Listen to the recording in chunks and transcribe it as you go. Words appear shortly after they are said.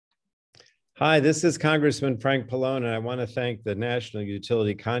Hi, this is Congressman Frank Pallone, and I want to thank the National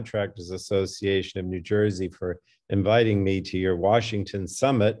Utility Contractors Association of New Jersey for inviting me to your Washington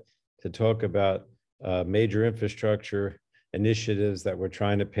summit to talk about major infrastructure initiatives that we're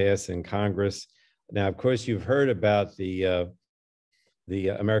trying to pass in Congress. Now, of course, you've heard about the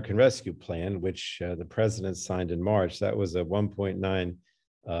American Rescue Plan, which the president signed in March. That was a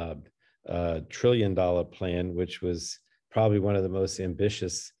 $1.9 trillion plan, which was probably one of the most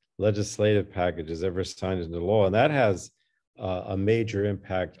ambitious legislative packages ever signed into law. And that has a major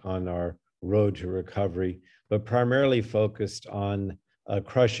impact on our road to recovery, but primarily focused on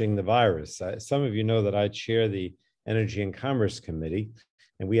crushing the virus. Some of you know that I chair the Energy and Commerce Committee,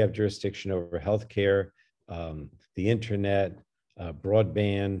 and we have jurisdiction over healthcare, the internet,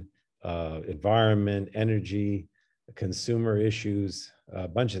 broadband, environment, energy, consumer issues, a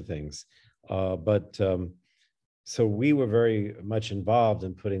bunch of things. So we were very much involved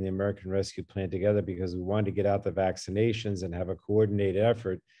in putting the American Rescue Plan together because we wanted to get out the vaccinations and have a coordinated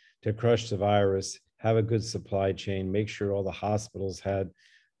effort to crush the virus, have a good supply chain, make sure all the hospitals had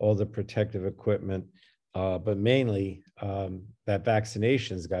all the protective equipment, but mainly that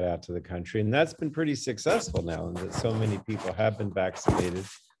vaccinations got out to the country. And that's been pretty successful now, and that so many people have been vaccinated,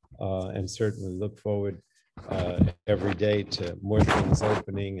 and certainly look forward every day to more things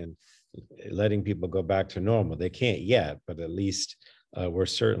opening and letting people go back to normal. They can't yet, but at least we're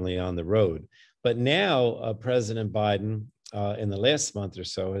certainly on the road. But now President Biden, in the last month or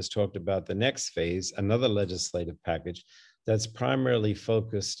so, has talked about the next phase, another legislative package that's primarily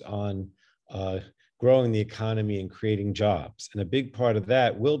focused on growing the economy and creating jobs. And a big part of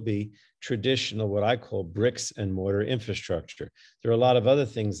that will be traditional, what I call bricks and mortar infrastructure. There are a lot of other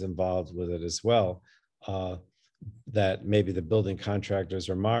things involved with it as well, that maybe the building contractors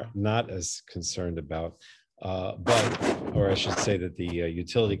are not as concerned about, or I should say that the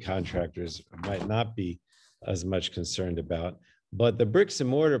utility contractors might not be as much concerned about. But the bricks and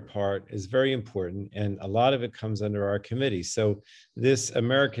mortar part is very important, and a lot of it comes under our committee. So this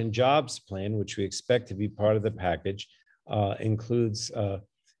American Jobs Plan, which we expect to be part of the package, includes a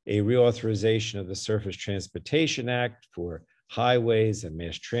reauthorization of the Surface Transportation Act for highways and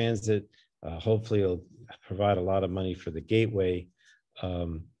mass transit. Hopefully it'll provide a lot of money for the Gateway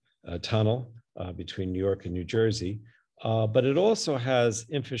tunnel between New York and New Jersey. But it also has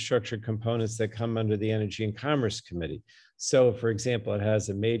infrastructure components that come under the Energy and Commerce Committee. So, for example, it has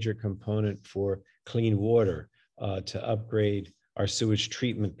a major component for clean water, to upgrade our sewage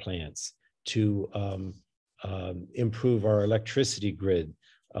treatment plants, to improve our electricity grid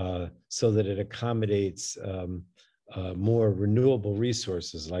so that it accommodates more renewable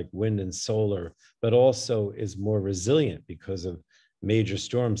resources like wind and solar, but also is more resilient because of major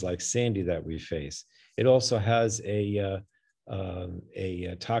storms like Sandy that we face. It also has a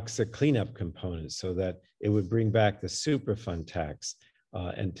toxic cleanup component so that it would bring back the Superfund tax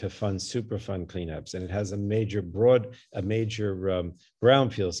and to fund Superfund cleanups. And it has a major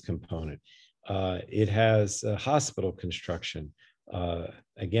brownfields component. It has hospital construction,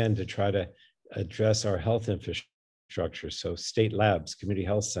 again, to try to address our health infrastructure. So state labs, community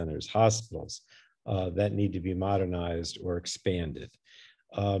health centers, hospitals that need to be modernized or expanded.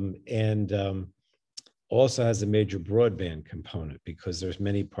 Also has a major broadband component because there's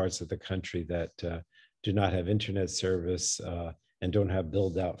many parts of the country that do not have internet service and don't have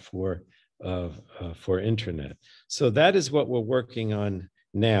build out for internet. So that is what we're working on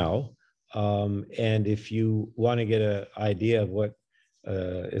now. And if you want to get an idea of what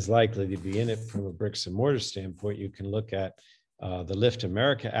is likely to be in it from a bricks and mortar standpoint, you can look at the Lift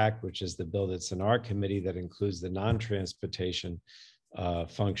America Act, which is the bill that's in our committee that includes the non-transportation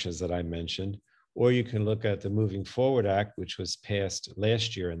functions that I mentioned. Or you can look at the Moving Forward Act, which was passed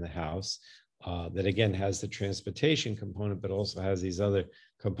last year in the House, that again has the transportation component, but also has these other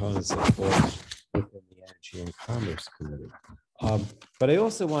components that fall within the Energy and Commerce Committee. But I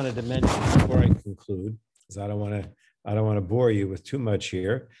also wanted to mention before I conclude, because I don't want to bore you with too much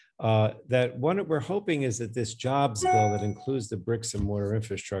here, that what we're hoping is that this jobs bill that includes the bricks and mortar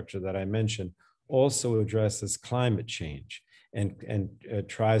infrastructure that I mentioned also addresses climate change and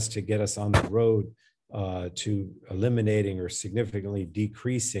tries to get us on the road to eliminating or significantly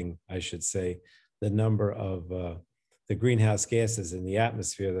decreasing, I should say, the number of the greenhouse gases in the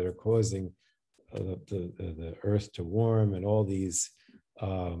atmosphere that are causing the Earth to warm and all these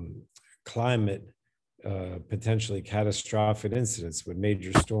climate potentially catastrophic incidents with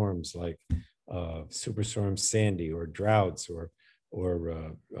major storms like Superstorm Sandy or droughts or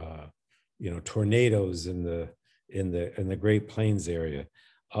tornadoes in the Great Plains area.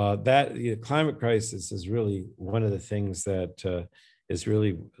 That the climate crisis is really one of the things that is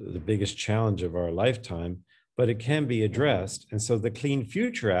really the biggest challenge of our lifetime, but it can be addressed. And so the Clean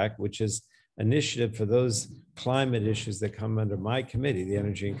Future Act, which is initiative for those climate issues that come under my committee, the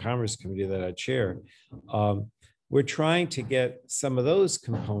Energy and Commerce Committee that I chair, we're trying to get some of those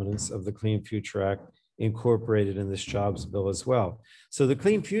components of the Clean Future Act incorporated in this jobs bill as well. So the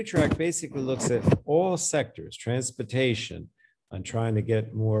Clean Future Act basically looks at all sectors, transportation, on trying to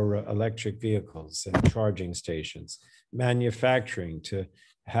get more electric vehicles and charging stations, manufacturing, to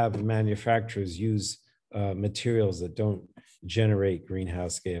have manufacturers use materials that don't generate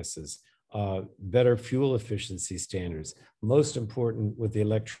greenhouse gases, better fuel efficiency standards. Most important with the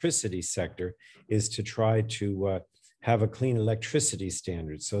electricity sector is to try to have a clean electricity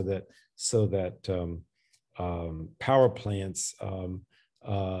standard so that power plants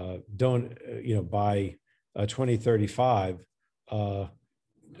don't, by 2035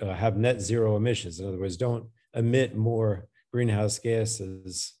 have net zero emissions. In other words, don't emit more greenhouse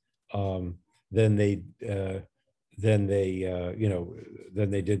gases than they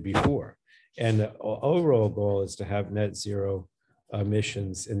did before. And the overall goal is to have net zero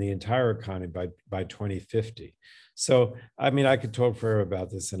emissions in the entire economy by 2050. So, I mean, I could talk forever about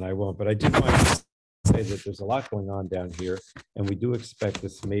this and I won't, but I did want to say that there's a lot going on down here, and we do expect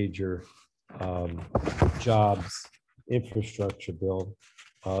this major jobs infrastructure bill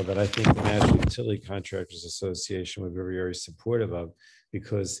that I think the National Utility Contractors Association would be very, very supportive of,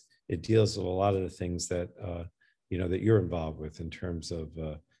 because it deals with a lot of the things that that you're involved with in terms of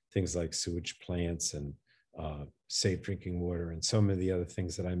things like sewage plants and safe drinking water and so many of the other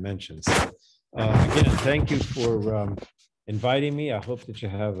things that I mentioned. So again, thank you for inviting me. I hope that you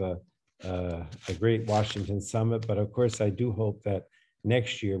have a great Washington summit, but of course I do hope that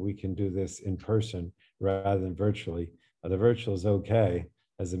next year we can do this in person rather than virtually. The virtual is okay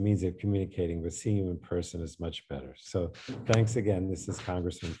as a means of communicating, but seeing you in person is much better. So thanks again. This is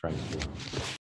Congressman Frank.